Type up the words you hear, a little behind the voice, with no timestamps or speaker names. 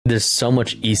there's so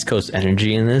much East Coast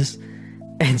energy in this.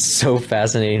 And it's so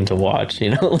fascinating to watch,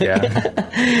 you know, like,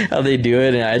 how they do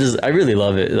it. And I really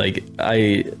love it. Like,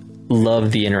 I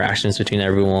love the interactions between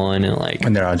everyone, and like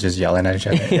when they're all just yelling at each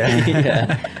other.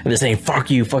 Yeah. And they're saying, fuck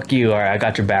you. All right, I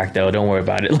got your back though. Don't worry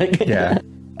about it. Like, yeah.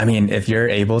 I mean, if you're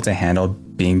able to handle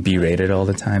being berated all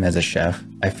the time as a chef,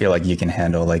 I feel like you can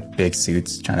handle like big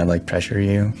suits trying to like pressure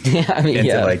you. Yeah, I mean,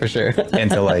 yeah, like, for sure.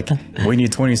 into like, we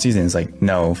need 20 seasons. Like,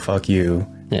 no, fuck you.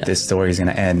 Yeah. This story is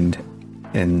going to end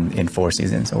in 4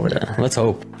 seasons or whatever. Yeah, let's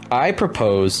hope. I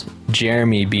propose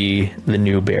Jeremy be the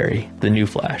new Barry, the new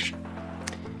Flash.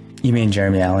 You mean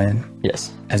Jeremy Allen?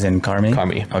 Yes. As in Carmy?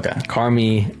 Carmy. Okay.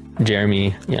 Carmy,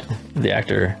 Jeremy, yeah, the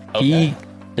actor. Okay. He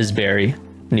is Barry,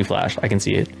 new Flash. I can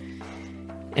see it.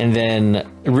 And then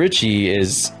Richie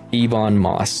is Ebon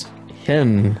Moss.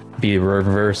 Him be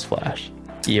Reverse Flash.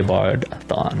 Eobard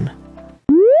Thawne.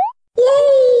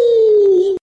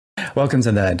 Yay! Welcome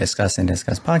to the Discuss and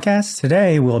Discuss podcast.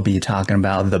 Today we'll be talking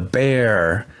about The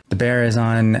Bear. The Bear is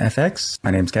on FX. My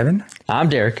name's Kevin. I'm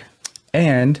Derek.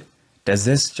 And does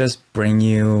this just bring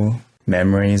you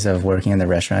memories of working in the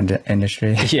restaurant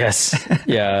industry? Yes.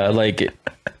 Yeah, like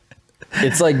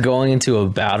it's like going into a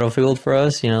battlefield for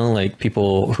us, you know, like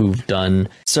people who've done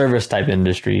service type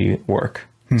industry work.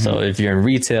 Mm-hmm. So if you're in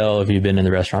retail, if you've been in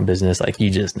the restaurant business, like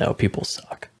you just know people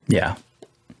suck. Yeah.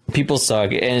 People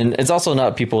suck. And it's also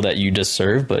not people that you just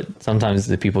serve, but sometimes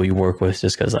the people you work with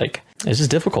just because like it's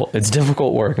just difficult. It's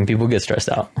difficult work and people get stressed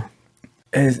out.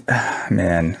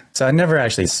 Man. So I never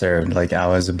actually served. Like I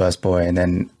was a busboy and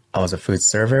then I was a food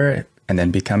server and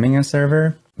then becoming a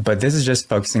server. But this is just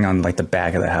focusing on like the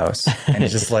back of the house. And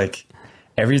it's just like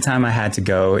every time I had to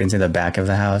go into the back of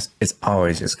the house, it's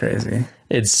always just crazy.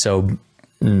 It's so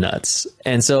nuts.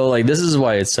 And so like this is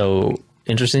why it's so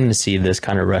interesting to see this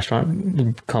kind of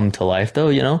restaurant come to life though,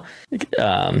 you know.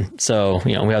 So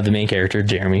you know, we have the main character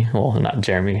Jeremy, well not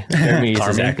Jeremy is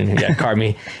his acting, yeah,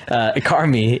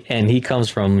 Carmy, and he comes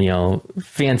from, you know,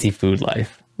 fancy food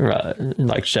life,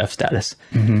 like chef status,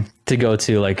 to go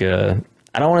to like a,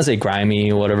 I don't want to say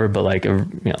grimy or whatever, but like a,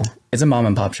 you know, it's a mom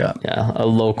and pop shop, a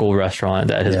local restaurant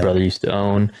that his brother used to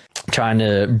own, trying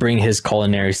to bring his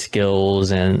culinary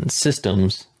skills and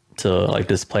systems to like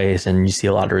this place. And you see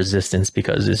a lot of resistance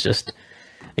because it's just,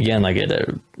 again, like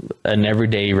an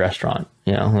everyday restaurant,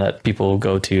 you know, that people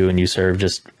go to and you serve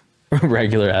just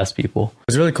regular ass people.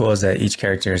 What's really cool is that each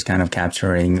character is kind of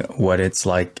capturing what it's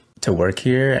like to work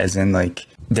here, as in like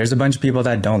there's a bunch of people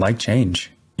that don't like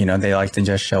change, you know, they like to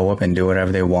just show up and do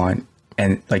whatever they want,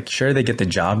 and like sure they get the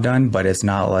job done, but it's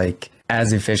not like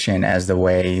as efficient as the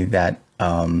way that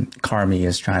Carmy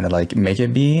is trying to like make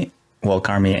it be. Well,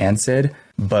 Carmy and Sid,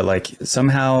 but like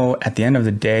somehow at the end of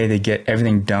the day, they get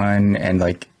everything done and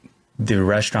like the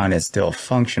restaurant is still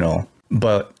functional.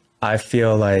 But I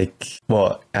feel like,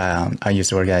 well, I used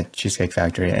to work at Cheesecake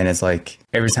Factory, and it's like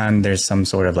every time there's some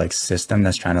sort of like system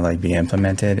that's trying to like be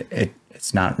implemented,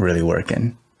 it's not really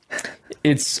working.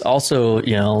 It's also,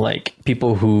 you know, like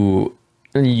people who,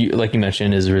 like you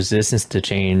mentioned, is resistance to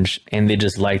change, and they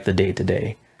just like the day to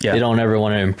day. Yeah. They don't ever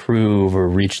want to improve or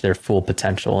reach their full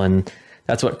potential. And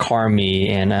that's what Carmy,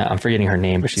 and I'm forgetting her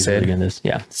name, but she's really good in this.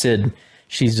 Yeah. Sid,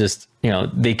 she's just, you know,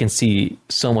 they can see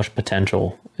so much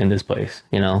potential in this place,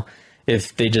 you know,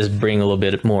 if they just bring a little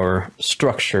bit more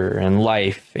structure and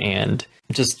life and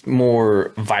just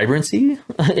more vibrancy,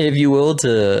 if you will,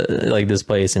 to like this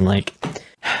place. And like,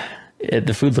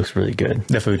 the food looks really good.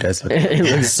 The food does look good. It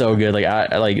looks so good. Like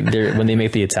I like when they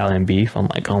make the Italian beef, I'm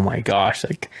like, oh my gosh,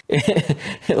 like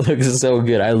it looks so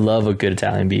good. I love a good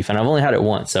Italian beef, and I've only had it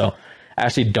once, so I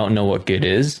actually don't know what good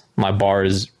is. My bar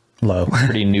is low,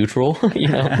 pretty neutral, you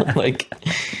know, like,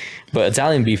 but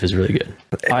Italian beef is really good.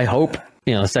 I hope,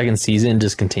 you know, second season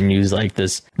just continues like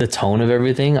this, the tone of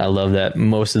everything. I love that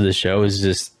most of the show is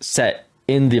just set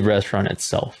in the restaurant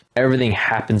itself. Everything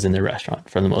happens in the restaurant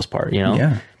for the most part, you know?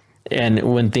 Yeah. And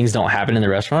when things don't happen in the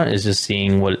restaurant, is just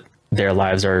seeing what their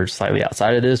lives are slightly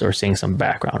outside of this, or seeing some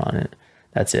background on it.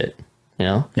 That's it, you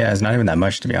know? Yeah, it's not even that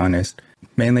much, to be honest.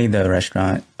 Mainly the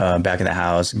restaurant, back of the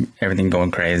house, everything going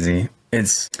crazy.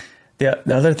 It's the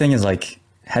other thing is like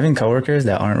having coworkers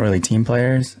that aren't really team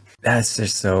players. That's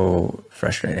just so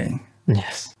frustrating.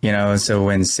 Yes. You know, so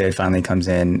when Sid finally comes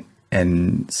in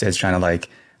and Sid's trying to like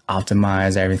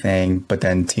optimize everything, but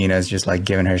then Tina's just like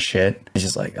giving her shit. It's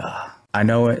just like, I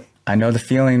know it. I know the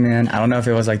feeling, man. I don't know if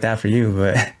it was like that for you,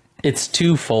 but it's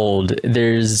twofold.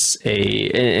 There's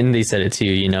and they said it too,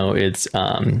 you know, it's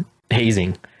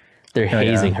hazing. They're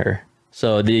hazing her.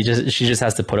 So she just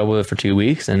has to put up with it for 2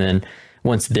 weeks. And then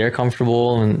once they're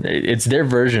comfortable, and it's their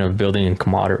version of building in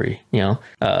camaraderie,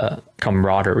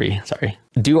 camaraderie, sorry.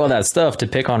 Do all that stuff to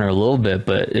pick on her a little bit,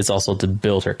 but it's also to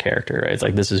build her character, right? It's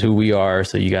like, this is who we are,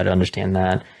 so you got to understand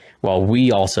that, while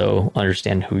we also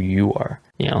understand who you are,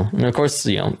 And of course,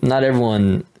 not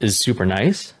everyone is super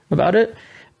nice about it,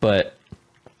 but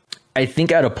I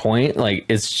think at a point, like,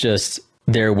 it's just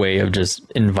their way of just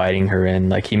inviting her in.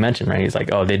 Like he mentioned, right? He's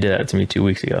like, oh, they did that to me 2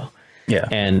 weeks ago. Yeah.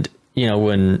 And,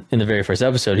 when in the very first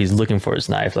episode, he's looking for his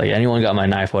knife, like, anyone got my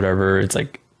knife, whatever. It's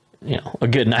like, a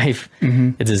good knife.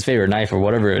 Mm-hmm. It's his favorite knife or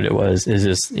whatever it was. Is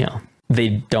just, they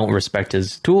don't respect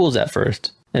his tools at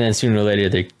first. And then sooner or later,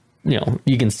 they,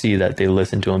 you can see that they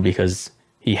listen to him because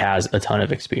he has a ton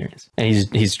of experience. And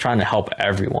he's trying to help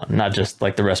everyone, not just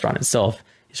like the restaurant itself.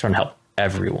 He's trying to help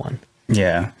everyone.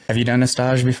 Yeah. Have you done a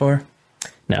stage before?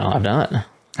 No, I've not.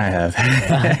 I have.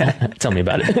 Tell me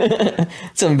about it.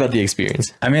 Tell me about the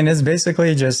experience. I mean, it's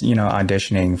basically just,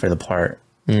 auditioning for the part.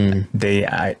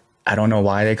 I don't know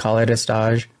why they call it a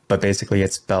stage, but basically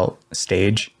it's spelled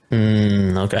stage.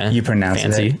 Okay. You pronounce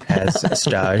Fancy. it as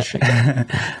stage.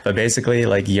 But basically,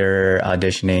 like, you're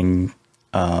auditioning,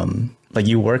 like,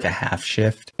 you work a half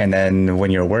shift. And then when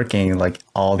you're working, like,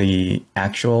 all the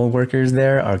actual workers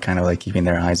there are kind of like keeping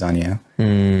their eyes on you.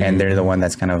 And they're the one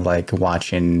that's kind of like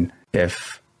watching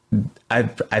if... I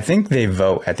think they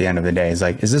vote at the end of the day. It's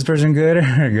like, is this person good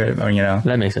or good? Or,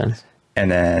 That makes sense.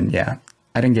 And then, yeah,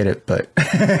 I didn't get it, but...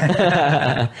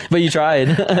 But you tried.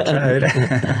 I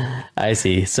tried. I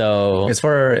see. So...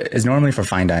 It's normally for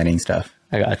fine dining stuff.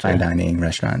 I got you. Fine dining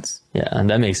restaurants. Yeah, and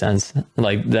that makes sense.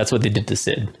 Like, that's what they did to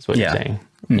Sid, is what you're saying.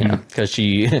 Mm-hmm. Yeah, because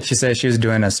she said she was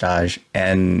doing a stage,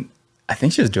 and I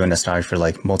think she was doing a stage for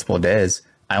like multiple days.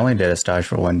 I only did a stage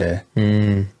for 1 day.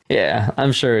 Yeah,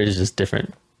 I'm sure it's just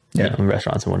different.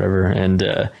 Restaurants and whatever. And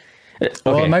okay.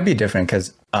 Well, it might be different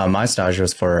because my stage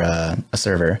was for a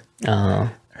server.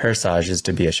 Her stage is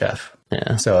to be a chef.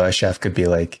 Yeah. So a chef could be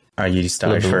like, are you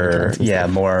stage for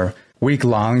more week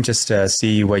long, just to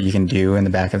see what you can do in the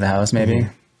back of the house, maybe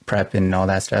prep and all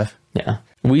that stuff. Yeah.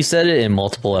 We said it in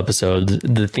multiple episodes.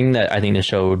 The thing that I think the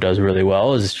show does really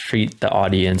well is treat the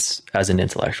audience as an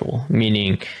intellectual,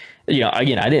 meaning,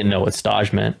 again, I didn't know what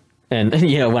stage meant. And,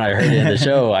 when I heard it in the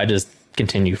show, I just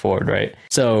continue forward, right?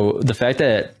 So the fact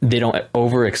that they don't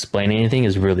over explain anything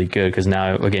is really good, because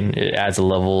now, again, it adds a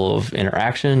level of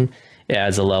interaction. It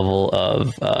adds a level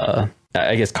of,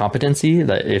 I guess, competency,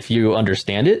 that if you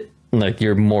understand it, like,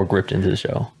 you're more gripped into the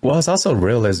show. Well, it's also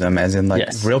realism, as in, like,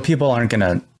 real people aren't going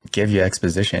to give you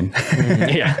exposition.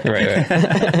 Yeah,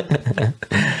 right.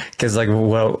 Because, like,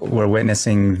 we're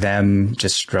witnessing them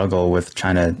just struggle with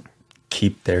trying to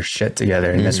keep their shit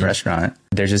together in this restaurant.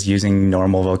 They're just using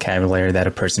normal vocabulary that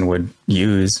a person would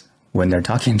use when they're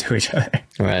talking to each other.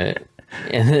 Right.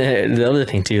 And the other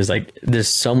thing too is, like, there's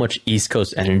so much East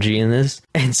Coast energy in this.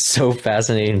 It's so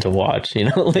fascinating to watch,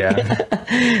 how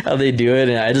they do it.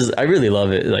 And I really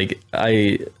love it. Like,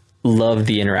 I love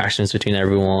the interactions between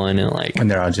everyone, and like when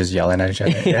they're all just yelling at each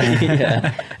other. Yeah.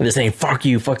 Yeah. And they're saying, fuck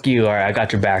you. All right, I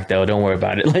got your back though. Don't worry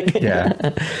about it. Like,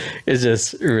 yeah, it's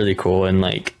just really cool. And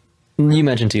like you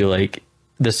mentioned too, like,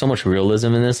 there's so much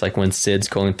realism in this. Like, when Sid's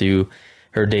going through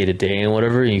her day to day and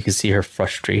whatever, you can see her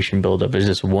frustration build up. It's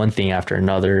just one thing after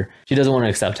another. She doesn't want to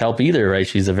accept help either, right?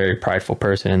 She's a very prideful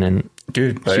person, and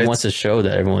she wants to show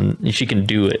that she can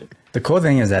do it. The cool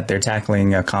thing is that they're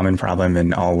tackling a common problem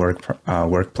in all workplaces.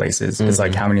 Mm-hmm. It's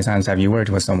like, how many times have you worked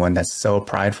with someone that's so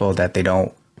prideful that they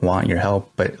don't want your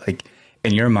help? But like,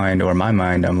 in your mind or my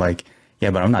mind, I'm like, yeah,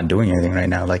 but I'm not doing anything right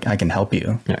now. Like, I can help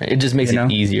you. It just makes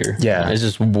it easier. Yeah. It's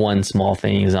just one small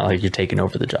thing. It's not like you're taking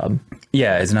over the job.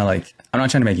 Yeah. It's not like, I'm not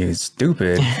trying to make you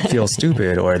feel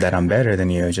stupid, or that I'm better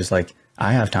than you. It's just like,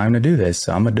 I have time to do this,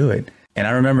 so I'm going to do it. And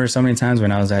I remember so many times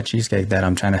when I was at Cheesecake that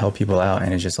I'm trying to help people out,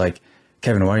 and it's just like,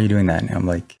 Kevin, why are you doing that? And I'm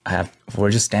like, we're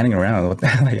just standing around. Like,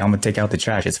 I'm going to take out the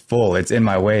trash. It's full. It's in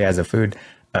my way as a food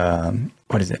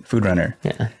runner.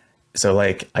 Yeah. So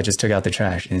like, I just took out the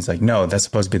trash, and he's like, no, that's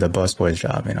supposed to be the busboy's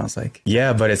job. And I was like,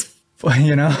 yeah, but it's,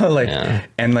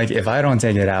 and like, if I don't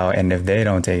take it out and if they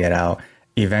don't take it out,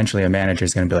 eventually a manager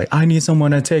is going to be like, I need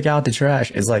someone to take out the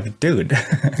trash. It's like, dude.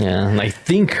 Yeah. Like,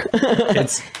 think.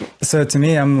 So to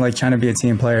me, I'm like trying to be a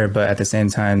team player, but at the same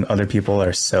time, other people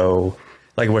are so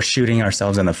like, we're shooting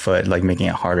ourselves in the foot, like making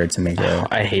it harder to make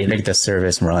the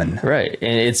service run. Right.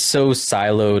 And it's so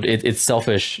siloed. It's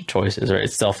selfish choices, right?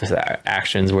 It's selfish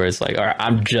actions where it's like, all right,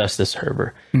 I'm just a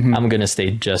server. Mm-hmm. I'm going to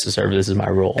stay just a server. This is my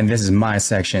role. And this is my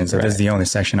section. So this is the only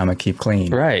section I'm going to keep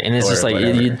clean. Right. And it's just like,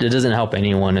 it doesn't help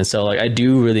anyone. And so like, I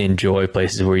do really enjoy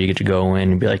places where you get to go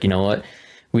in and be like, you know what?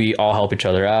 we all help each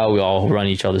other out. We all run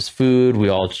each other's food. We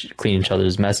all clean each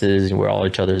other's messes, and we're all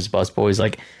each other's busboys.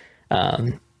 Like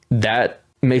that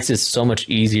makes it so much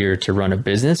easier to run a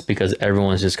business because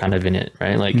everyone's just kind of in it,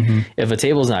 right? Like if a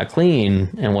table's not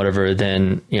clean and whatever,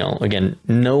 then, you know, again,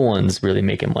 no one's really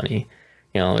making money.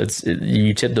 You know,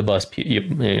 you tip the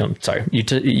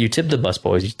you tip the bus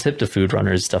boys, you tip the food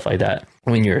runners, stuff like that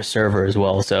when you're a server as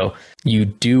well. So you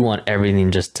do want everything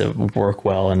just to work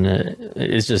well, and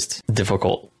it's just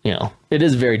difficult. You know, it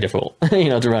is very difficult, you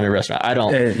know, to run a restaurant.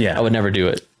 I would never do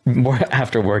it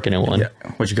after working in one. Yeah.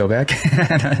 Would you go back?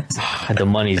 The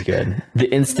money's good. The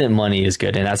instant money is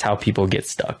good. And that's how people get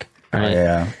stuck. Right?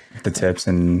 Yeah. The tips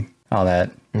and all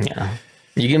that. Yeah.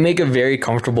 You can make a very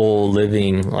comfortable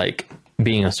living, like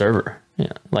being a server.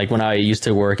 Yeah. Like when I used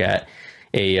to work at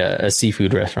a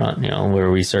seafood restaurant, you know,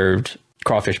 where we served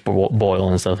crawfish boil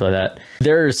and stuff like that.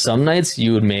 There are some nights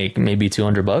you would make maybe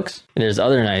 $200. And there's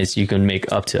other nights you can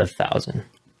make up to 1,000,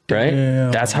 right? Yeah.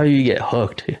 That's how you get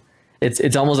hooked.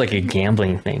 It's almost like a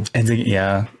gambling thing.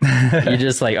 Yeah. You're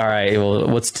just like, all right, well,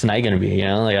 what's tonight going to be? You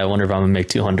know, like I wonder if I'm going to make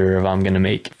 200 or if I'm going to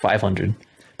make 500.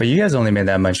 But you guys only made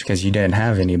that much because you didn't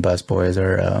have any busboys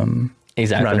or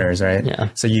runners, right? Yeah.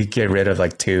 So you get rid of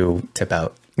like 2 tip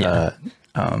out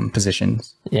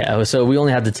positions. Yeah. So we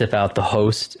only had to tip out the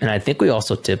host, and I think we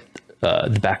also tipped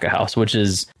the back of house, which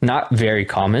is not very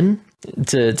common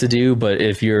to do. But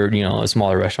if you're, you know, a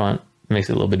smaller restaurant, it makes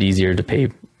it a little bit easier to pay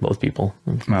both people.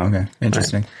 Oh, okay.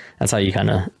 Interesting. Right. That's how you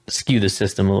kind of skew the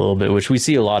system a little bit, which we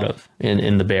see a lot of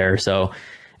in The Bear. So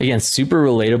again, super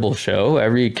relatable show.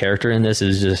 Every character in this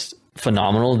is just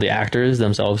phenomenal. The actors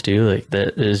themselves too. Like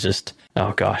that is just,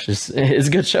 oh gosh, it's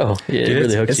a good show. It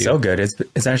really hooks you. It's so good.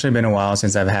 It's actually been a while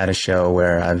since I've had a show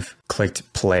where I've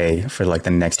clicked play for like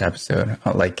the next episode.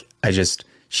 Like I just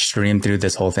streamed through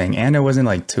this whole thing, and it wasn't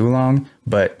like too long,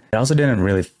 but it also didn't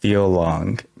really feel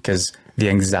long because the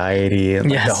anxiety,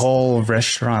 like the whole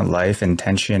restaurant life and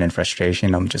tension and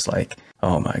frustration. I'm just like,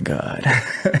 oh my God.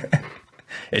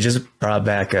 It just brought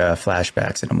back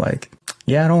flashbacks, and I'm like,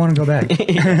 yeah, I don't want to go back.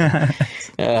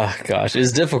 Oh gosh,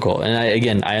 it's difficult. And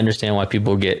I understand why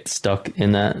people get stuck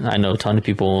in that. I know a ton of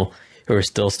people who are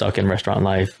still stuck in restaurant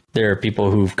life. There are people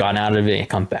who've gone out of it and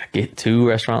come back to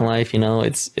restaurant life. You know,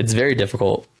 it's very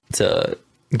difficult to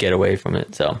get away from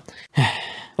it. So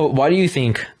why do you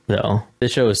think, though,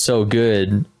 this show is so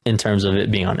good in terms of it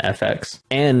being on FX?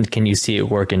 And can you see it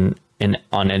working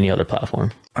on any other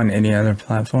platform? On any other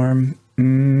platform?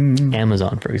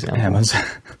 Amazon, for example. Amazon.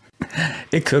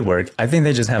 It could work. I think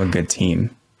they just have a good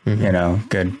team, you know,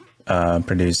 good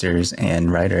producers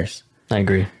and writers. I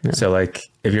agree. Yeah. So like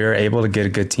if you're able to get a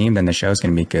good team, then the show's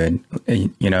going to be good.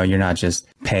 You know, you're not just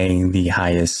paying the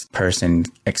highest person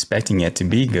expecting it to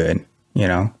be good, you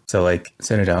know? So like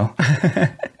Citadel,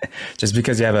 just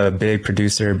because you have a big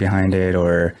producer behind it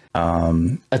or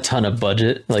a ton of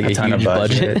budget, like a ton of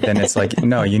budget, then it's like,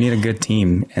 no, you need a good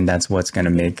team. And that's what's going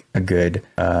to make a good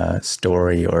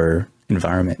story or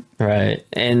environment. Right.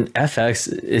 And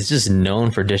FX is just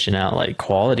known for dishing out like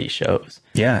quality shows.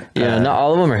 Yeah. Yeah. Not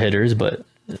all of them are hitters, but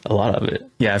a lot of it.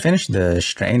 Yeah. I finished The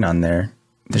Strain on there.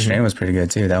 The Strain was pretty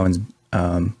good too. That one's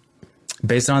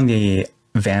based on the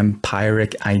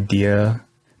vampiric idea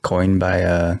coined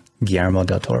by Guillermo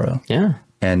del Toro. Yeah.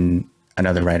 And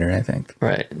another writer, I think.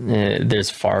 Right. There's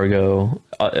Fargo.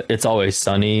 It's Always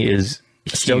Sunny is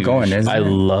still huge. Going, isn't it? I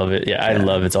love it. Yeah, I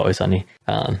love It's Always Sunny.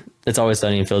 It's Always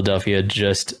Sunny in Philadelphia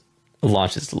just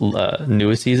launched its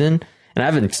newest season, and I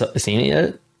haven't seen it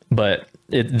yet, but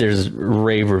there's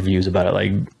rave reviews about it,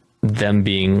 like them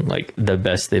being like the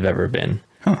best they've ever been.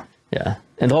 Huh. Yeah.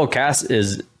 And the whole cast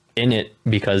is in it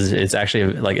because it's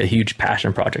actually like a huge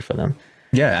passion project for them.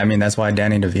 Yeah, I mean, that's why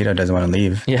Danny DeVito doesn't want to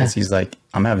leave. Yeah. Because he's like,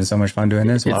 I'm having so much fun doing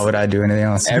this. Why would I do anything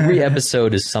else? Every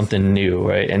episode is something new,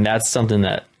 right? And that's something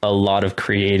that a lot of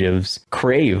creatives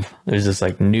crave. It's just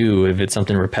like new. If it's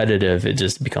something repetitive, it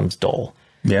just becomes dull.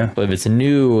 Yeah. But if it's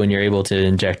new and you're able to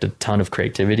inject a ton of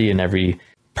creativity in every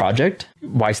project,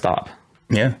 why stop?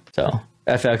 Yeah. So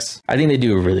FX, I think they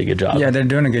do a really good job. Yeah, they're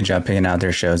doing a good job picking out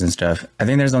their shows and stuff. I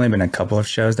think there's only been a couple of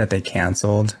shows that they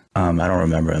canceled. I don't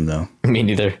remember them though. Me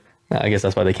neither. I guess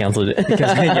that's why they canceled it.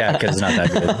 because it's not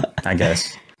that good, I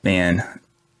guess. Man,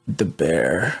 The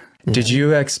Bear. Did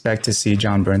you expect to see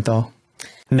Jon Bernthal?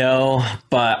 No,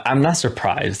 but I'm not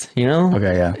surprised, you know?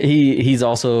 Okay, yeah. He's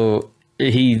also,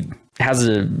 he has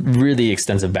a really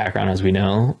extensive background, as we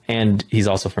know, and he's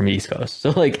also from the East Coast.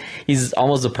 So like he's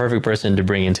almost the perfect person to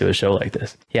bring into a show like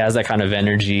this. He has that kind of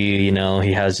energy, you know,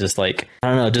 he has just like, I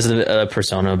don't know, just a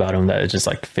persona about him that just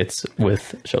like fits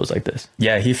with shows like this.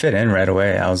 Yeah, he fit in right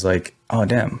away. I was like, oh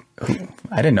damn,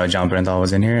 I didn't know Jon Bernthal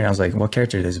was in here. I was like, what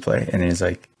character does he play? And he's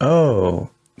like, oh,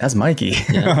 that's Mikey.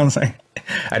 Yeah. I was like,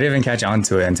 I didn't even catch on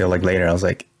to it until like later. I was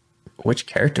like, which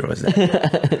character was that?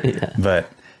 Yeah.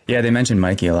 But yeah, they mentioned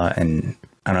Mikey a lot, and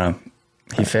I don't know,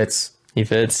 he fits. He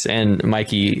fits, and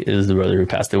Mikey is the brother who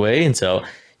passed away, and so,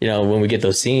 you know, when we get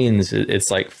those scenes, it's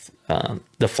like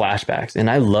the flashbacks, and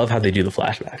I love how they do the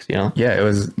flashbacks, you know?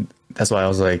 Yeah, that's why I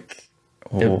was like,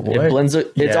 it blends,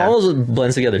 it almost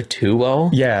blends together too well.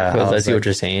 Yeah. I see what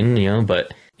you're saying, you know,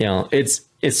 but, you know, it's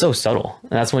so subtle.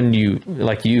 And that's when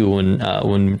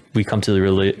when we come to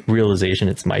the realization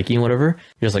it's Mikey and whatever,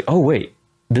 you're just like, oh, wait,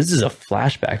 this is a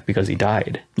flashback because he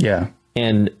died. Yeah.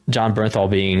 And Jon Bernthal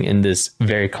being in this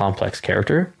very complex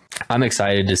character, I'm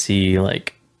excited to see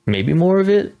like maybe more of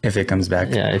it. If it comes back.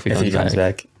 Yeah, if he comes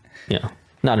back. Yeah.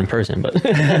 Not in person, but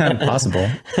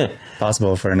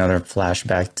possible for another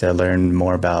flashback to learn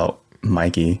more about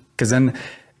Mikey. Because then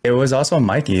it was also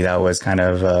Mikey that was kind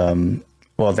of,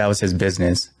 that was his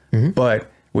business. Mm-hmm.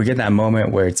 But we get that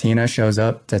moment where Tina shows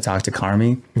up to talk to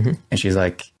Carmy, mm-hmm. and she's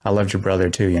like, I loved your brother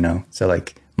too, you know? So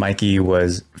like Mikey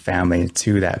was family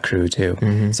to that crew too.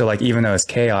 Mm-hmm. So like, even though it's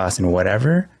chaos and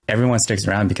whatever, everyone sticks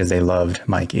around because they loved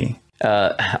Mikey.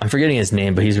 I'm forgetting his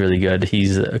name, but he's really good.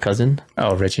 He's a cousin.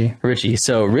 Oh, Richie.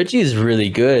 So Richie's really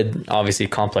good. Obviously,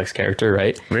 complex character,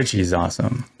 right? Richie's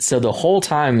awesome. So the whole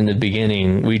time in the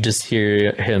beginning, we just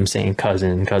hear him saying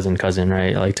cousin,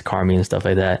 right? Like to Carmy and stuff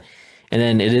like that. And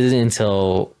then it isn't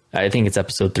until I think it's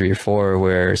episode 3 or 4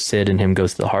 where Sid and him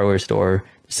goes to the hardware store,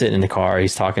 sitting in the car.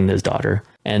 He's talking to his daughter,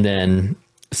 and then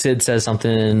Sid says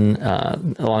something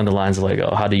along the lines of like,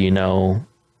 "Oh, how do you know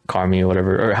Carmy or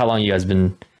whatever, or how long you guys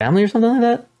been family or something like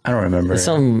that?" I don't remember.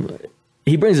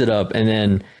 He brings it up, and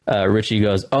then Richie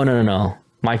goes, "Oh no,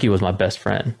 Mikey was my best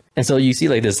friend." And so you see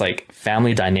like this like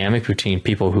family dynamic between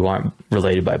people who aren't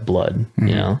related by blood. Mm-hmm.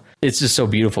 You know, it's just so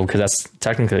beautiful because that's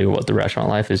technically what the restaurant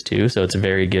life is too. So it's a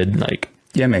very good like.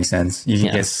 Yeah, it makes sense. You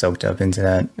can get soaked up into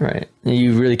that, right? And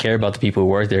you really care about the people who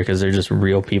work there because they're just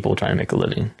real people trying to make a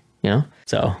living. You know,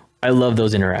 so I love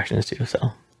those interactions too. So.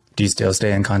 Do you still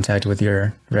stay in contact with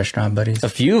your restaurant buddies? A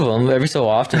few of them. Every so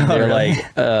often, they're really?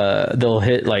 Like, they'll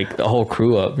hit like the whole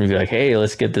crew up and be like, "Hey,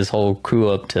 let's get this whole crew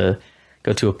up to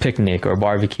go to a picnic or a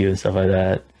barbecue and stuff like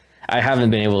that." I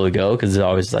haven't been able to go because it's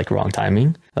always like wrong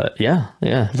timing. But yeah,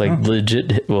 like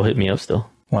legit will hit me up still.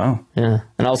 Wow. Yeah,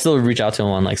 and I'll still reach out to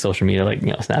them on like social media, like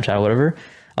Snapchat, or whatever.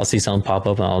 I'll see something pop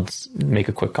up and I'll just make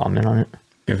a quick comment on it.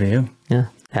 Good for you. Yeah,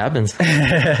 it happens.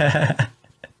 Yeah.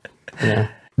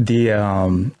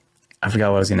 I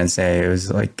forgot what I was going to say. It was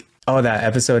like, that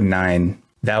episode 9,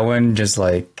 that one just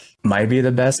like might be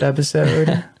the best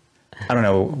episode. I don't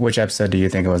know. Which episode do you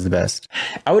think was the best?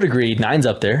 I would agree. 9's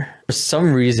up there. For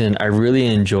some reason, I really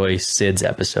enjoy Sid's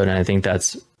episode. And I think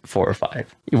that's 4 or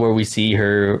 5, where we see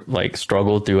her like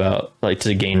struggle throughout, like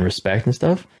to gain respect and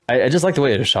stuff. I just like the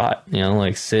way it was shot,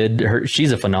 like Sid,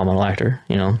 she's a phenomenal actor.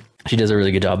 She does a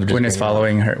really good job of just when it's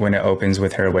following her, when it opens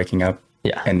with her waking up.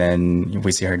 Yeah. And then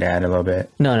we see her dad a little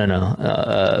bit.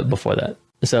 No. Before that.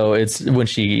 So it's when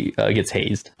she gets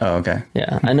hazed. Oh, okay.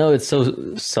 Yeah. I know it's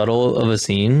so subtle of a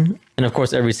scene. And of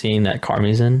course, every scene that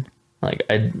Carmy's in, like,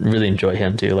 I really enjoy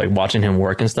him too. Like watching him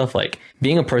work and stuff, like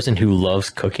being a person who loves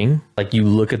cooking, like you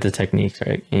look at the techniques,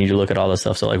 right? And you look at all the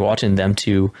stuff. So like watching them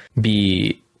two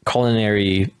be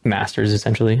culinary masters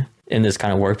essentially in this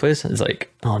kind of workplace, it's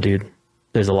like, oh dude,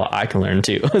 there's a lot I can learn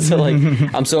too. So like,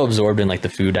 I'm so absorbed in like the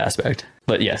food aspect,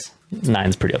 but yes,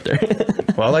 9's pretty up there.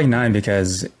 Well, I like 9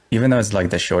 because even though it's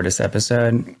like the shortest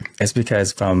episode, it's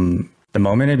because from the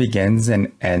moment it begins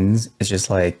and ends, it's just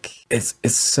like, it's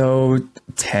so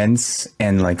tense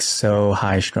and like so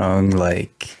high strung.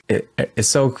 Like it's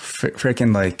so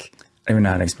freaking like, I don't even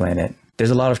know how to explain it.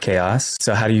 There's a lot of chaos.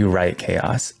 So how do you write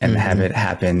chaos and have it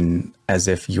happen as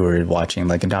if you were watching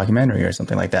like a documentary or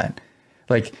something like that?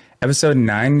 Like episode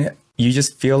 9, you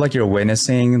just feel like you're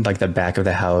witnessing like the back of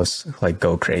the house like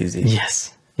go crazy.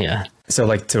 Yes. Yeah. So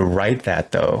like to write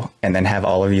that though, and then have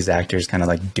all of these actors kind of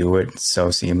like do it so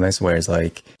seamless, whereas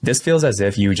like this feels as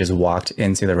if you just walked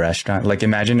into the restaurant. Like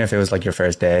imagine if it was like your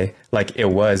first day, like it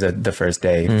was the first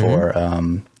day for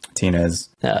Tina's,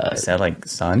 is that like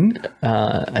son?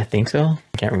 I think so.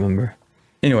 I can't remember.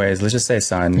 Anyways, let's just say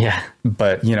son. Yeah.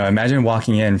 But imagine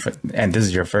walking in and this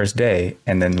is your first day,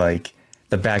 and then like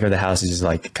the back of the house is just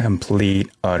like complete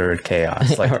utter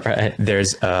chaos. Like right.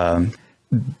 there's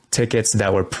tickets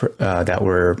that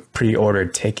were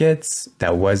pre-ordered tickets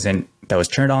that was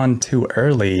turned on too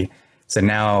early. So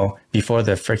now before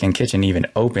the freaking kitchen even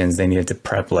opens, they needed to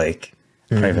prep like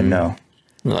I don't even know.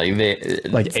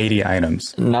 Like 80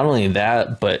 items. Not only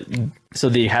that, but so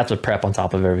they have to prep on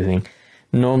top of everything.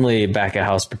 Normally back at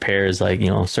house prepares like,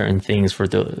 certain things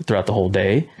throughout the whole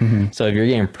day. So if you're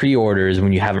getting pre-orders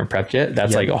when you haven't prepped yet,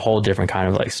 that's like a whole different kind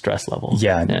of like stress level.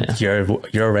 Yeah. You're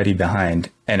already behind.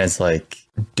 And it's like,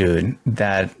 dude,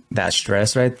 that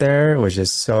stress right there was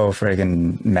just so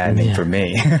friggin' maddening for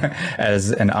me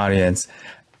as an audience.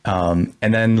 And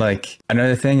then like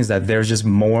another thing is that there's just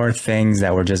more things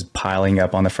that were just piling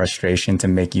up on the frustration to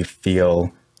make you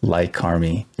feel like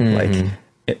Carmy,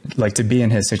 like to be in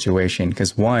his situation.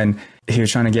 Because one, he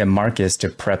was trying to get Marcus to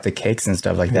prep the cakes and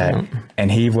stuff like that.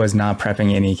 And he was not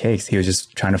prepping any cakes. He was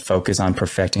just trying to focus on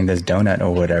perfecting this donut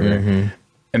or whatever.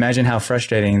 Imagine how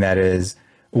frustrating that is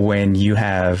when you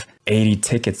have 80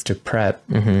 tickets to prep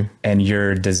and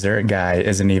your dessert guy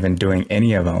isn't even doing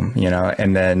any of them,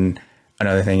 and then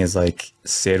another thing is like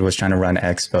Sid was trying to run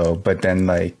Expo, but then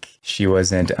like she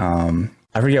wasn't,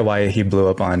 I forget why he blew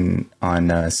up on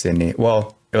Sydney.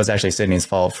 Well, it was actually Sydney's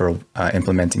fault for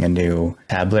implementing a new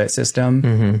tablet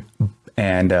system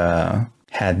and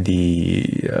had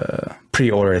the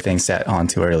pre-order thing set on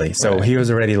too early. So he was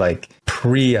already like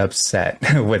pre-upset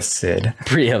with Sid.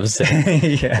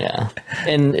 Pre-upset. Yeah.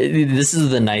 And this is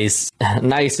the nice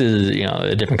is,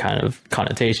 a different kind of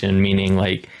connotation, meaning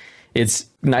like it's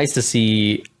nice to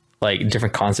see like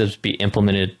different concepts be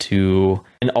implemented to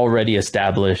an already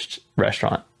established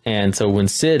restaurant. And so when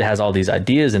Sid has all these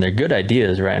ideas, and they're good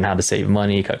ideas, right, on how to save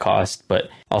money, cut costs, but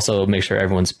also make sure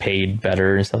everyone's paid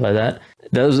better and stuff like that,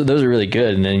 those are really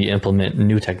good. And then you implement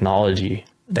new technology.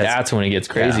 That's when it gets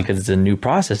crazy, because it's a new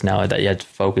process now that you have to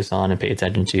focus on and pay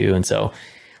attention to. And so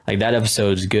like that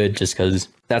episode is good just because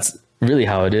that's really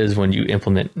how it is when you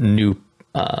implement new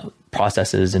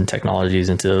processes and technologies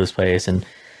into this place. And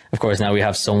of course, now we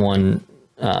have someone,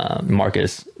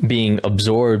 Marcus, being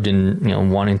absorbed in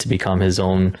wanting to become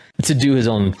to do his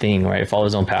own thing, right? Follow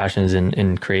his own passions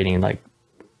in creating like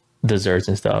desserts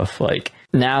and stuff. Like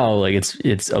now, like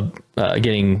it's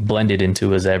getting blended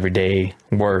into his everyday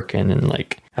work, and then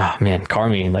like, oh man,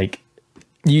 Carmy, like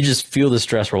you just feel the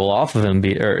stress roll off of him,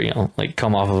 like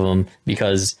come off of him,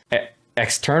 because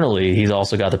externally he's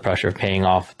also got the pressure of paying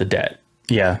off the debt.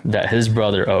 Yeah, that his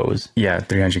brother owes. Yeah,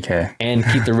 $300K, and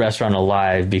keep the restaurant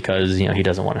alive because he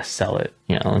doesn't want to sell it,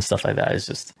 and stuff like that. It's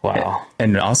just wow.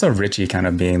 And also Richie kind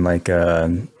of being like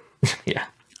wild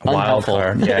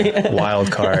card. Yeah, wild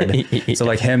card. So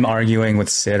like him arguing with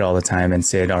Sid all the time, and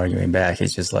Sid arguing back.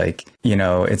 It's just like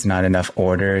it's not enough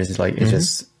orders. It's like it's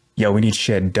just we need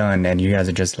shit done, and you guys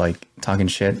are just like talking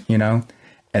shit, and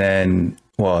then.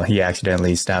 Well, he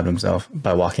accidentally stabbed himself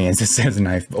by walking into Sid's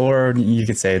knife. Or you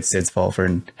could say it's Sid's fault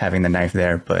for having the knife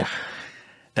there. But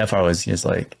that part was just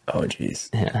like, oh, geez.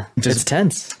 Yeah, just it's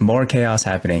tense. More chaos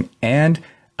happening. And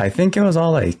I think it was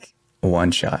all like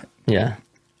one shot. Yeah.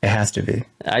 It has to be.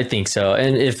 I think so.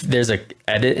 And if there's a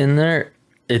edit in there,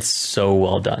 it's so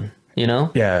well done,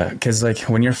 Yeah, because like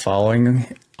when you're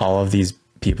following all of these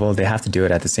people, they have to do it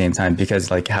at the same time,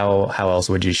 because like how else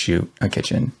would you shoot a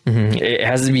kitchen? It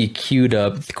has to be queued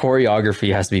up. The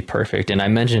choreography has to be perfect. And I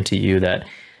mentioned to you that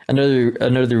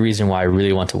another reason why I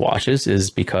really want to watch this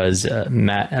is because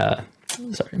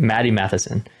Matty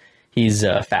Matheson, he's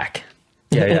Fac.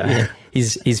 Yeah.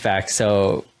 he's Fac.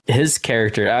 So his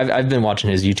character, I've been watching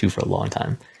his YouTube for a long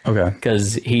time. Okay.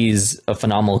 Because he's a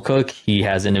phenomenal cook. He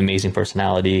has an amazing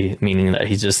personality, meaning that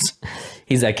he's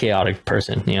that chaotic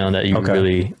person, that you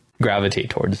really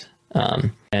gravitate towards.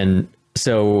 And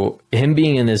so him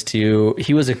being in this too,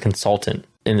 he was a consultant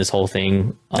in this whole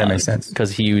thing. That makes sense.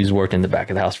 Because he's worked in the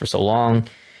back of the house for so long.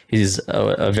 He's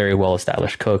a very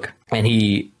well-established cook. And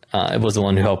he was the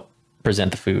one who helped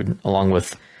present the food along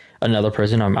with another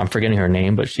person. I'm forgetting her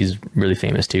name, but she's really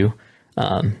famous too.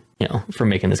 For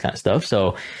making this kind of stuff.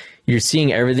 So you're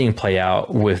seeing everything play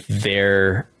out with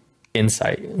their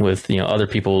insight, with other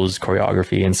people's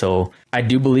choreography. And so I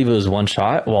do believe it was one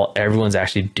shot while everyone's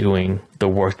actually doing the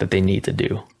work that they need to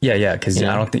do. Yeah, because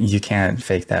I don't think you can't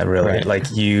fake that really. Right.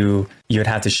 Like you would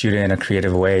have to shoot it in a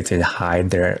creative way to hide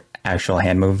their actual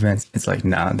hand movements. It's like,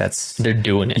 no, they're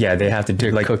doing it. Yeah, they have to do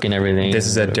like cooking everything. This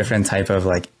is a different type of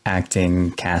like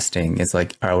acting casting. It's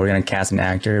like, all right, we're gonna cast an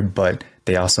actor, but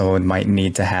they also might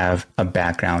need to have a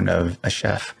background of a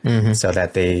chef so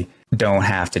that they don't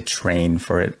have to train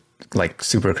for it like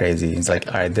super crazy. It's like,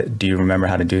 all right, do you remember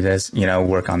how to do this?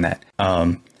 Work on that.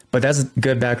 But that's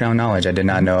good background knowledge. I did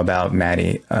not know about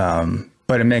Maddie.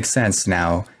 But it makes sense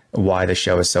now why the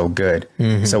show is so good.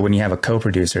 So when you have a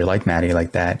co-producer like Maddie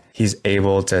like that, he's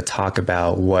able to talk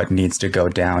about what needs to go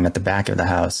down at the back of the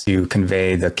house to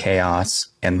convey the chaos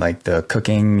and like the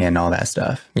cooking and all that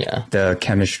stuff. Yeah. The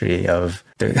chemistry of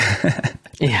the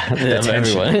of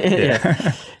everyone.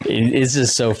 Yeah. It's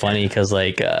just so funny because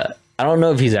like, I don't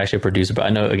know if he's actually a producer, but I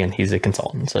know, again, he's a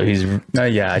consultant. So he's,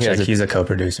 he's a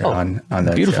co-producer on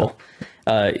the beautiful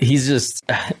show. He's just,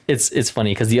 it's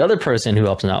funny because the other person who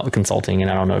helps him out with consulting,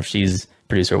 and I don't know if she's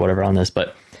producer or whatever on this,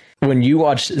 but when you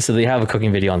watch, so they have a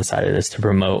cooking video on the side of this to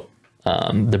promote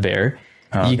the bear.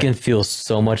 You can feel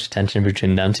so much tension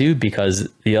between them two, because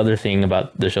the other thing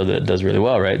about the show that it does really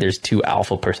well, right? There's two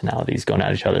alpha personalities going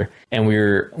at each other. And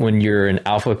when you're an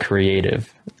alpha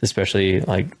creative, especially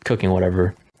like cooking,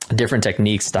 whatever, different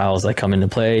techniques, styles that come into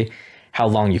play, how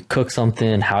long you cook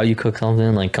something, how you cook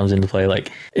something, like comes into play.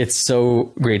 Like, it's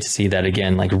so great to see that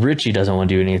again. Like, Richie doesn't want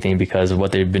to do anything because of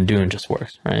what they've been doing just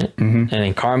works, right? And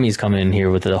then Carmi's coming in here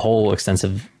with a whole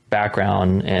extensive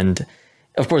background, and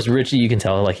of course Richie, you can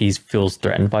tell like he feels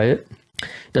threatened by it,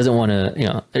 doesn't want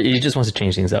to, he just wants to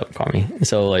change things up, Carmi.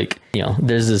 So like,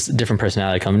 there's this different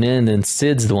personality coming in, and then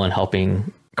Sid's the one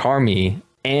helping Carmi,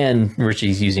 and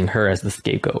Richie's using her as the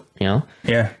scapegoat,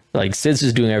 Yeah. Like, Sid's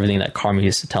just doing everything that Carmi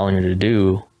is telling her to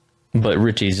do, but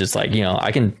Richie's just like,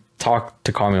 I can talk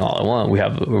to Carmi all I want. We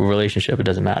have a relationship. It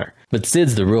doesn't matter. But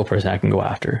Sid's the real person I can go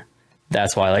after.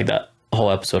 That's why like that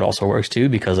whole episode also works too,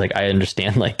 because like I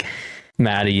understand like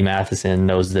Maddie Matheson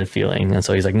knows the feeling. And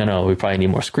so he's like, no, we probably need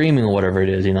more screaming or whatever it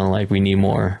is, like we need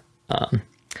more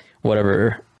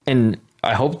whatever. And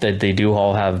I hope that they do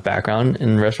all have background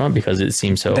in the restaurant, because it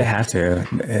seems so they have to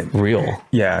real.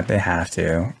 Yeah, they have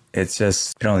to. It's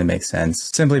just, it only makes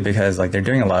sense simply because like they're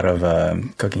doing a lot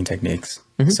of cooking techniques.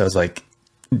 So it's like,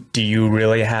 do you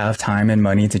really have time and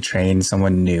money to train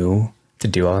someone new to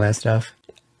do all that stuff?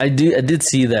 I did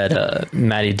see that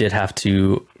Maddie did have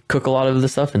to cook a lot of the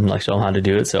stuff and like show them how to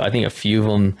do it. So I think a few of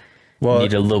them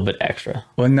need a little bit extra.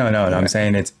 Well, no, I'm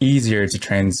saying it's easier to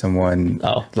train someone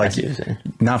like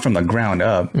not from the ground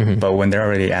up, but when they're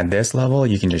already at this level,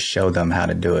 you can just show them how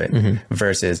to do it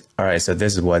versus, all right, so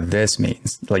this is what this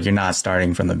means. Like, you're not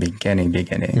starting from the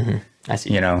beginning. I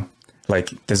see.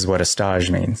 Like, this is what a stage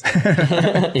means.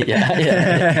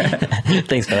 yeah.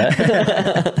 Thanks for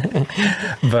that.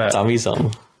 But tell me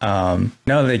something.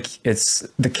 No, like, it's,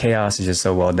 the chaos is just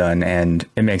so well done, and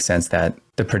it makes sense that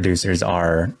the producers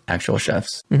are actual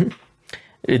chefs.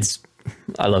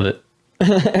 I love it.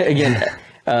 Again,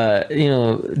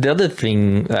 the other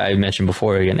thing that I mentioned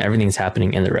before, again, everything's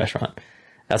happening in the restaurant.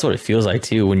 That's what it feels like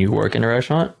too when you work in a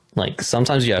restaurant. Like,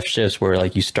 sometimes you have shifts where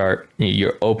like you start,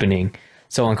 you're opening,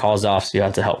 someone calls off, so you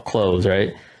have to help close,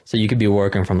 right? So you could be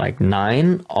working from like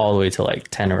 9 all the way to like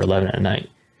 10 or 11 at night.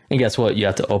 And guess what? You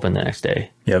have to open the next day.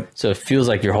 Yep. So it feels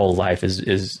like your whole life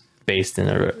is based in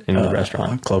the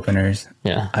restaurant. Clopeners.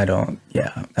 Yeah. I don't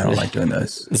like doing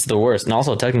those. It's the worst. And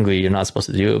also, technically, you're not supposed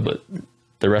to do it, but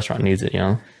the restaurant needs it,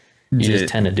 You just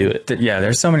tend to do it.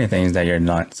 There's so many things that you're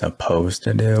not supposed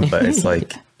to do, but it's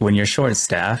like when you're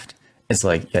short-staffed, it's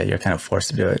like, you're kind of forced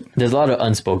to do it. There's a lot of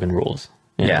unspoken rules.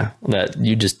 That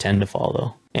you just tend to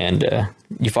follow. And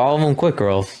you follow them quick, or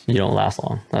else you don't last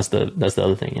long. That's the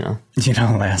other thing, You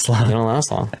don't last long. You don't last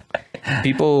long.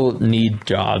 People need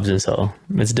jobs, and so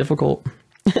it's difficult.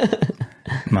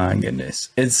 My goodness.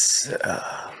 It's,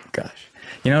 gosh.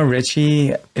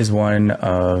 Richie is one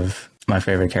of my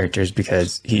favorite characters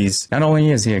because he's, not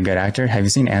only is he a good actor, have you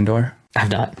seen Andor?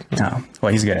 I've not. No.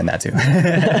 Well, he's good in that too.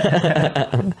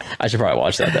 I should probably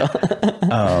watch that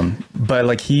though. But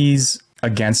like, he's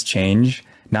against change,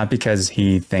 not because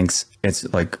he thinks it's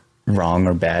like wrong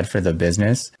or bad for the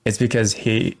business. It's because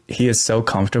he is so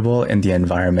comfortable in the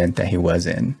environment that he was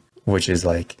in, which is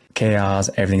like chaos,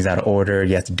 everything's out of order.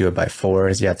 You have to do it by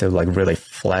force. You have to like really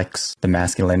flex the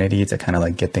masculinity to kind of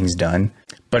like get things done.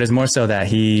 But it's more so that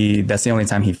that's the only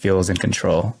time he feels in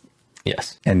control.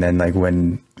 Yes. And then like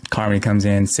when Carmi comes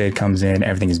in, Sid comes in,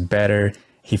 everything is better.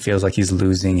 He feels like he's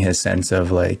losing his sense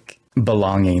of like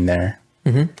belonging there.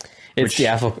 It's the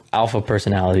alpha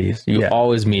personalities you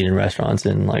always meet in restaurants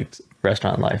and like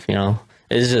restaurant life,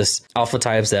 It's just alpha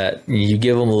types that you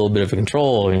give them a little bit of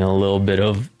control, a little bit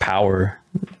of power.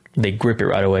 They grip it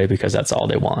right away because that's all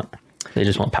they want. They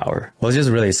just want power. Well, it's just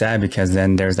really sad because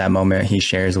then there's that moment he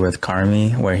shares with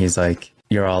Carmi where he's like,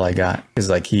 you're all I got. Because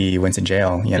like he went to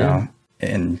jail,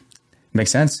 and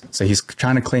makes sense. So he's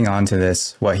trying to cling on to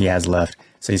this, what he has left.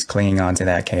 So he's clinging on to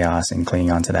that chaos and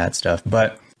clinging on to that stuff.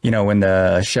 But, when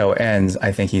the show ends,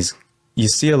 I think you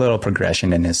see a little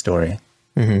progression in his story.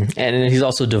 And he's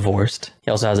also divorced.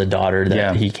 He also has a daughter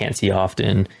that he can't see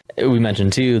often. we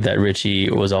mentioned too that Richie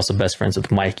was also best friends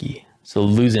with Mikey. So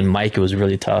losing Mikey was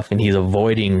really tough, and he's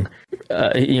avoiding,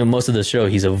 most of the show,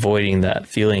 he's avoiding that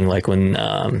feeling. Like when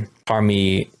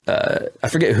Carmy, I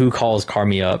forget who calls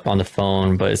Carmy up on the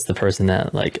phone, but it's the person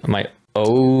that like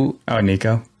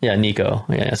Nico. Yeah, Nico.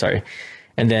 Yeah, sorry.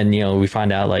 And then, we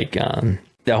find out like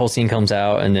that whole scene comes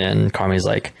out, and then Carmy's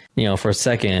like, for a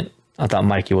second, I thought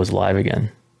Mikey was alive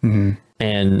again. Mm-hmm.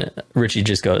 And Richie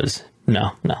just goes,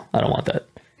 no, I don't want that.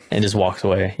 And just walks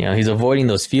away. He's avoiding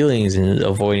those feelings and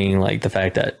avoiding like the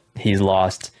fact that he's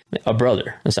lost a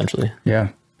brother, essentially. Yeah.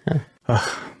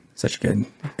 Oh, such a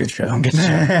good show. Good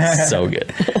show. So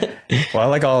good. Well, I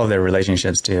like all of their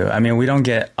relationships too. I mean, we don't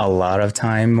get a lot of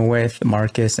time with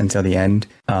Marcus until the end.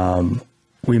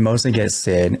 We mostly get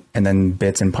Sid and then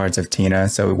bits and parts of Tina.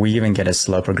 So we even get a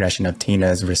slow progression of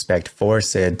Tina's respect for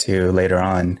Sid too later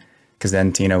on. Because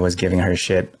then Tina was giving her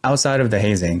shit outside of the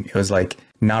hazing. It was like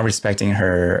not respecting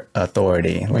her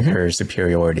authority, like her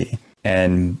superiority.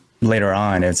 And later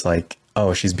on, it's like,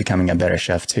 oh, she's becoming a better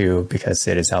chef too because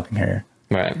Sid is helping her.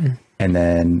 Right. And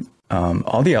then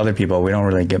all the other people, we don't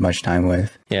really get much time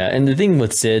with. Yeah. And the thing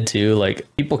with Sid too, like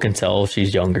people can tell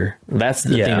she's younger. That's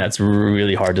the thing that's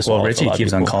really hard to swallow. Well, Richie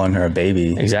keeps on calling her a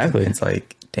baby. Exactly. It's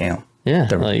like, damn. Yeah,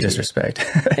 the like, disrespect.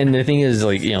 And the thing is,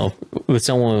 like, with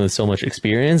someone with so much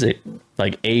experience,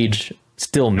 like age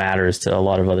still matters to a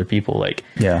lot of other people. Like,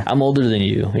 yeah, I'm older than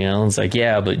you, it's like,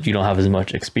 yeah, but you don't have as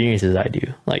much experience as I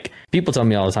do. Like, people tell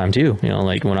me all the time too,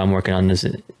 like when I'm working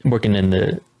in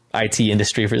the IT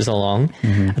industry for so long,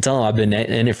 I tell them I've been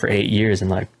in it for 8 years,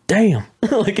 and like, damn,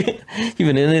 like you've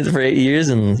been in it for 8 years,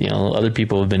 and other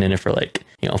people have been in it for like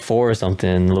 4 or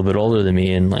something, a little bit older than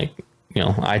me, and like,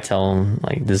 I tell them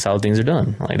like, this is how things are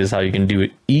done. Like, this is how you can do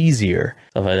it easier,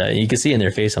 stuff like that. And you can see in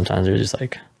their face sometimes they're just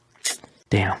like,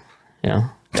 damn,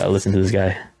 gotta listen to this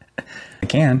guy. They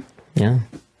can, yeah,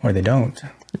 or they don't,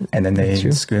 and then they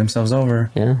screw themselves over.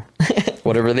 Yeah,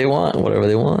 whatever they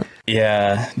want.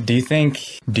 Yeah. Do you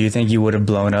think you would have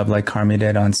blown up like Carmy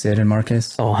did on Sid and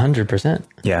Marcus? Oh, 100%.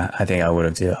 Yeah, I think I would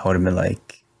have too. I would have been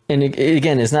like, and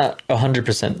again, it's not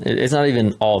 100%. It's not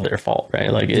even all their fault, right?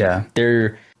 Like,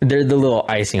 they're the little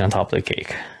icing on top of the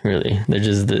cake, really. They're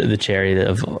just the cherry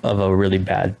of a really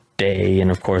bad day. And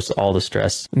of course, all the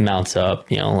stress mounts up,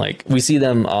 like we see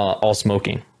them all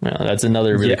smoking. That's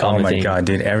another really common thing. Oh my God,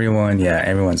 dude,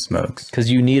 everyone smokes. Because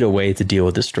you need a way to deal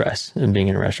with the stress of being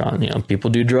in a restaurant.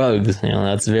 People do drugs,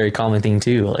 that's a very common thing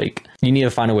too. Like, you need to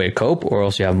find a way to cope, or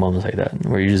else you have moments like that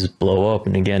where you just blow up.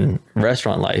 And again,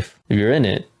 restaurant life, if you're in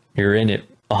it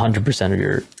 100% of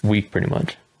your week pretty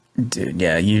much. Dude,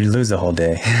 yeah, you lose the whole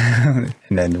day and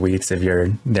then weeks if you're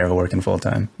there working full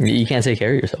time. You can't take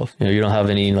care of yourself. You don't have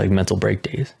any like mental break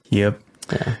days. Yep.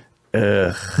 Yeah.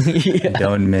 Ugh. Yeah.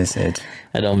 Don't miss it.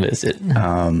 I don't miss it.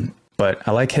 But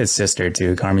I like his sister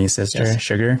too, Carmy's sister, yes.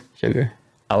 Sugar.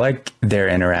 I like their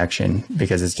interaction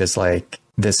because it's just like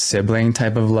this sibling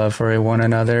type of love for one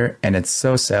another, and it's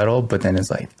so subtle, but then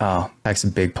it's like, oh, that's a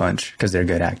big punch because they're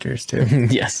good actors too.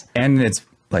 Yes. And it's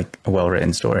like a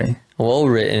well-written story. Well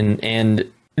written. And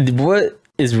what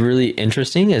is really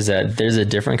interesting is that there's a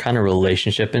different kind of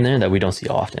relationship in there that we don't see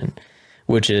often,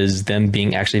 which is them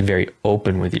being actually very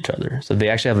open with each other. So they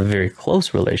actually have a very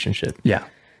close relationship. Yeah.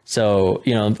 So,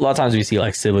 a lot of times we see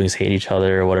like siblings hate each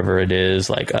other or whatever it is,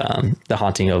 like The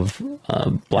Haunting of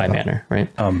Bly Manor, right?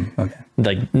 Okay.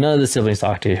 Like none of the siblings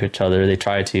talk to each other. They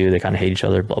try to, they kind of hate each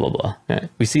other, blah, blah, blah. Right?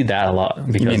 We see that a lot.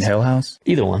 You mean Hill House?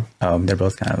 Either one. They're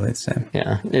both kind of the same.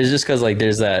 Yeah. It's just because like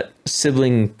there's that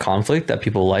sibling conflict that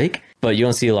people like, but you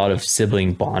don't see a lot of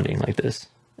sibling bonding like this.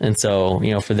 And so,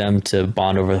 for them to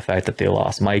bond over the fact that they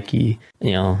lost Mikey,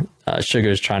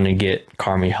 Sugar's trying to get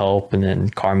Carmy help, and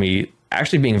then Carmy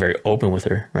actually being very open with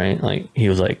her, right? Like he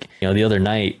was like, the other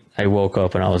night I woke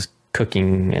up and I was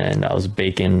cooking and I was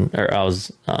baking, or I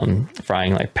was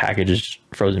frying like packaged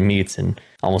frozen meats and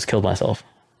almost killed myself.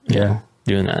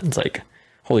 Doing that. It's like,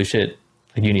 holy shit,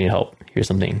 like you need help. Here's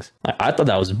some things. I thought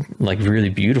that was like really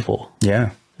beautiful.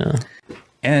 Yeah.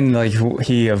 And like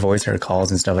he avoids her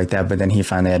calls and stuff like that, but then he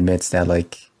finally admits that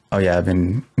like, oh yeah, I've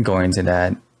been going to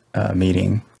that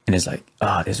meeting. And it's like,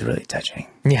 oh, this is really touching.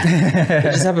 Yeah.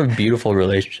 They just have a beautiful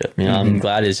relationship. I'm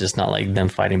glad it's just not like them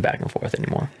fighting back and forth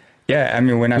anymore. Yeah. I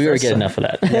mean, when we already get enough of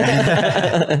that.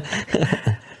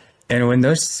 Yeah. And when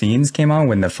those scenes came on,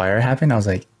 when the fire happened, I was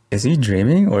like, is he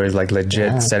dreaming or is like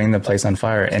legit setting the place on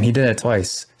fire? And he did it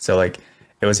twice. So like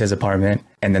it was his apartment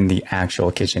and then the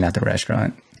actual kitchen at the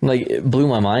restaurant. Like it blew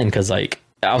my mind because like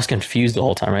I was confused the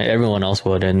whole time, right? Everyone else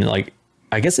would. And like,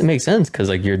 I guess it makes sense because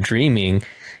like you're dreaming.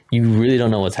 You really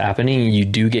don't know what's happening. You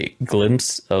do get a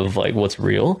glimpse of like what's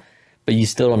real, but you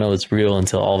still don't know it's real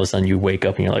until all of a sudden you wake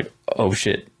up and you're like, oh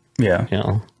shit. Yeah. You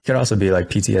know, Could also be like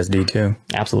PTSD too.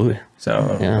 absolutely.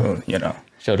 So, Yeah. you know.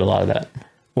 Showed a lot of that.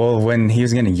 Well, when he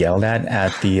was getting yelled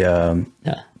at the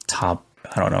Yeah. top,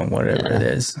 I don't know, whatever it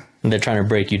is. They're trying to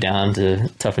break you down to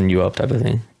toughen you up type of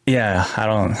thing. Yeah, I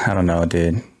don't know,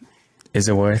 dude. Is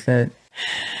it worth it?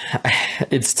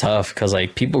 It's tough because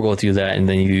like people go through that and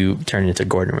then you turn into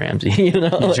Gordon Ramsay, you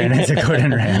know? Turn into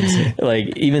Gordon Ramsay.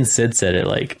 Like even Sid said it,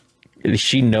 like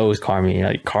she knows Carmy.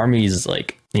 Like Carmy's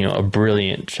like, you know, a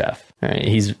brilliant chef. Right?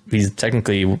 He's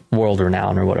technically world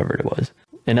renowned or whatever it was.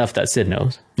 Enough that Sid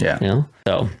knows. Yeah. You know?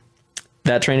 So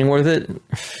that training worth it?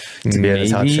 To be a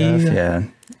top chef, yeah.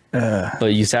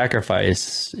 But you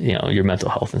sacrifice, you know, your mental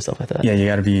health and stuff like that. Yeah, you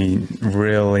got to be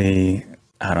really,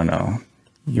 I don't know.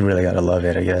 You really got to love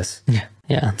it, I guess.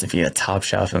 Yeah. To be a top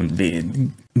chef and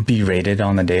be rated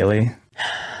on the daily.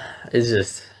 It's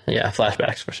just, yeah,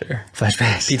 flashbacks for sure.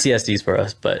 Flashbacks. PTSDs for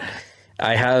us, but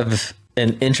I have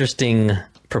an interesting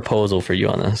proposal for you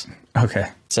on this. Okay.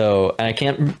 So, and I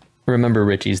can't remember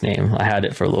Richie's name. I had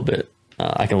it for a little bit.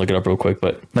 I can look it up real quick,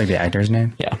 but Like the actor's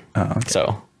name? yeah. Oh, okay.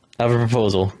 So I have a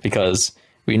proposal because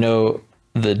we know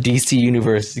the DC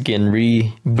universe is getting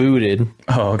rebooted.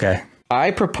 Oh, okay. I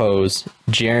propose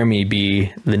Jeremy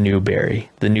be the new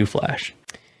Barry, the new Flash.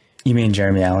 You mean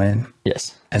Jeremy Allen?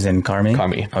 Yes. As in Carmy?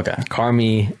 Carmy. Okay.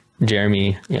 Carmy,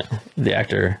 Jeremy, yeah, the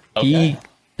actor. Okay. He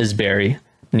is Barry,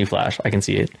 new Flash. I can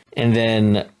see it. And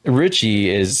then Richie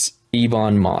is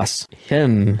Ebon Moss.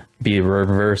 Him be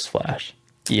Reverse Flash.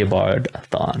 Eobard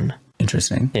Thawne.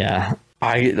 Interesting. Yeah.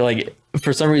 I like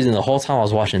for some reason the whole time I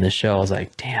was watching this show, I was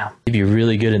like, damn, he'd be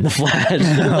really good in the Flash.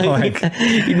 Like,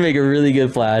 he'd make a really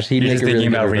good Flash. He'd You're make just a really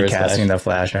thinking good about Reverse recasting Flash. the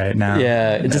Flash right now.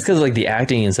 Yeah, just because like the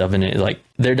acting and stuff in it, like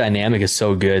their dynamic is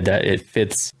so good that it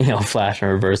fits, you know, Flash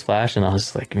and Reverse Flash. And I was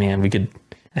just like, man,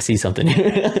 I see something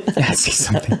here. I see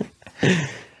something.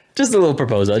 Just a little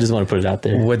proposal. I just want to put it out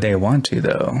there. Would they want to,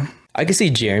 though? I could see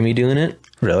Jeremy doing it.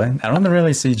 Really? I don't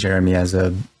really see Jeremy as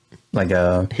a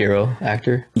Hero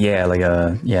actor.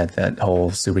 that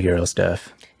whole superhero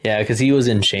stuff. Yeah, because he was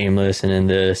in Shameless and in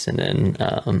this, and then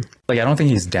Like, I don't think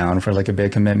he's down for like a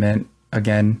big commitment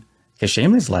again. Because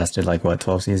Shameless lasted like what,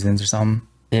 12 seasons or something?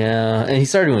 yeah, and he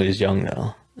started when he was young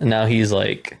though, and now he's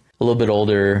like a little bit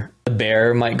older. The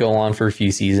Bear might go on for a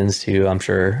few seasons too, I'm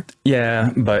sure.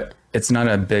 Yeah, but it's not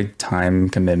a big time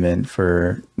commitment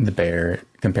for The Bear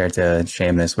compared to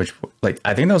Shameless, which like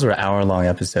I think those were hour-long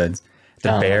episodes.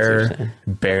 The Bear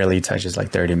barely touches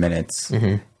like 30 minutes,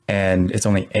 and it's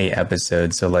only 8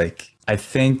 episodes. So like I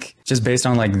think just based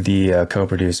on like the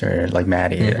co-producer like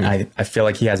Maddie, I feel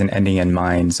like he has an ending in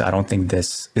mind. So I don't think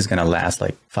this is gonna last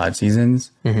like 5 seasons.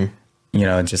 You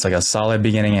know, just like a solid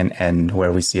beginning and end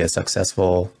where we see a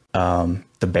successful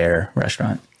The Bear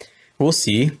restaurant. We'll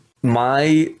see.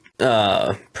 My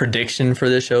prediction for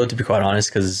this show, to be quite honest,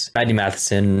 because Maddie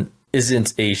Matheson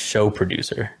isn't a show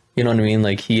producer. You know what I mean?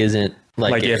 Like he isn't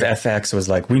Like if FX was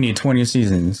like, we need 20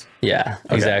 seasons. Yeah,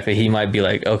 exactly. He might be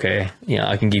like, okay, you know,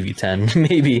 I can give you 10,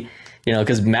 maybe, you know,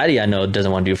 because Maddie, I know,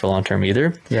 doesn't want to do it for long term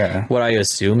either. Yeah. What I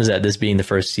assume is that this being the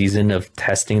first season of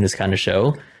testing this kind of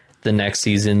show, the next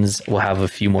seasons will have a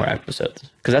few more episodes,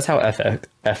 because that's how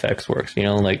FX works, you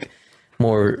know, like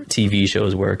more TV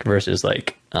shows work versus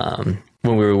like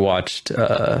when we watched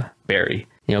Barry.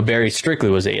 You know, Barry strictly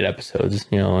was 8 episodes,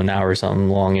 you know, an hour or something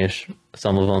longish,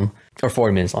 some of them, or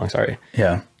 40 minutes long, sorry.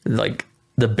 Yeah. Like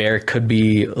The Bear could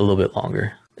be a little bit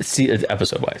longer,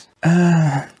 episode wise.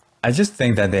 I just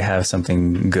think that they have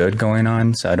something good going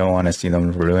on, so I don't want to see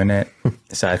them ruin it.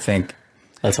 So I think,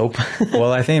 Let's hope.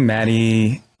 well, I think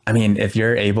Maddie, I mean, if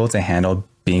you're able to handle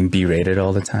being berated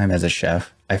all the time as a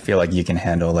chef, I feel like you can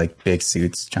handle like big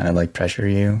suits trying to like pressure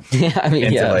you. Yeah, I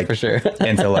mean, yeah, like, for sure.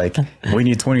 into like, we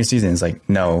need 20 seasons. Like,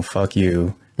 no, fuck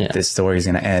you. Yeah. This story is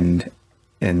going to end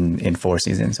in 4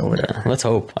 seasons or whatever. Let's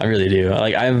hope. I really do.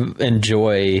 Like, I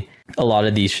enjoy a lot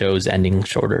of these shows ending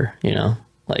shorter, you know,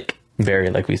 like very,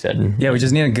 like we said. Yeah, we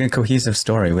just need a good cohesive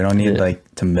story. We don't need like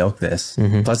to milk this.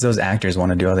 Plus those actors want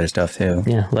to do other stuff too.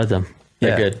 Yeah, let them. They're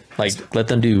Yeah. good. Like, let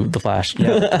them do The Flash.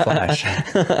 Yeah, Flash.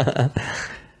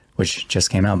 Which just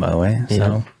came out, by the way.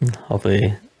 So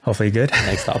Hopefully good.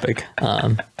 next topic.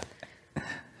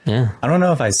 Yeah. I don't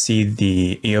know if I see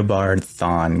the Eobard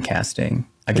Thawne casting.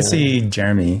 I could see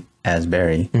Jeremy as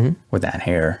Barry with that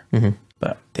hair.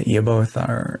 But the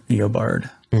Eobard.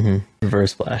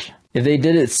 Reverse Flash. If they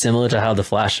did it similar to how the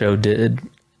Flash show did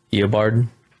Eobard,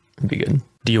 it'd be good.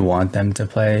 Do you want them to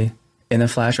play in the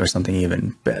Flash or something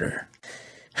even better?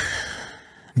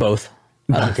 Both.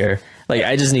 I don't care. Like,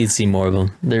 I just need to see more of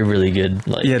them. They're really good.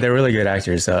 Like, Yeah, they're really good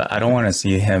actors. So I don't want to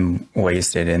see him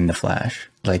wasted in The Flash.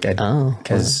 Like,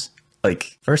 because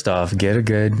like, first off, get a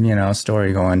good,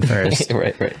 story going first.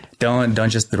 right. Don't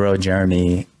just throw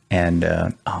Jeremy and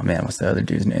oh man, what's the other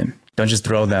dude's name? Don't just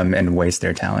throw them and waste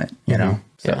their talent. You know?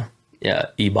 So. Yeah.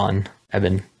 Eban.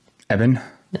 Eben.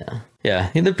 Yeah,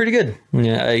 they're pretty good.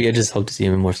 Yeah, I just hope to see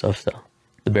him in more stuff. So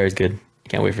The Bear's good.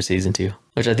 Can't wait for season 2,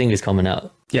 which I think is coming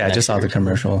out. Yeah, I just saw the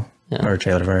commercial or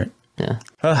trailer for it. Yeah.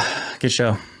 Good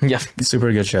show. Yeah.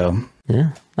 Super good show.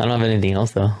 Yeah. I don't have anything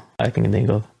else though I can think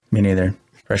of. Me neither.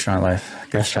 Restaurant life.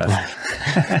 Good stuff.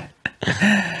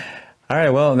 All right.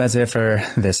 Well, that's it for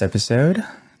this episode.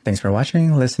 Thanks for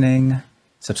watching, listening,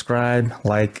 subscribe,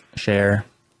 like, share,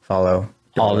 follow.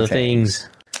 All the things.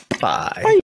 Bye.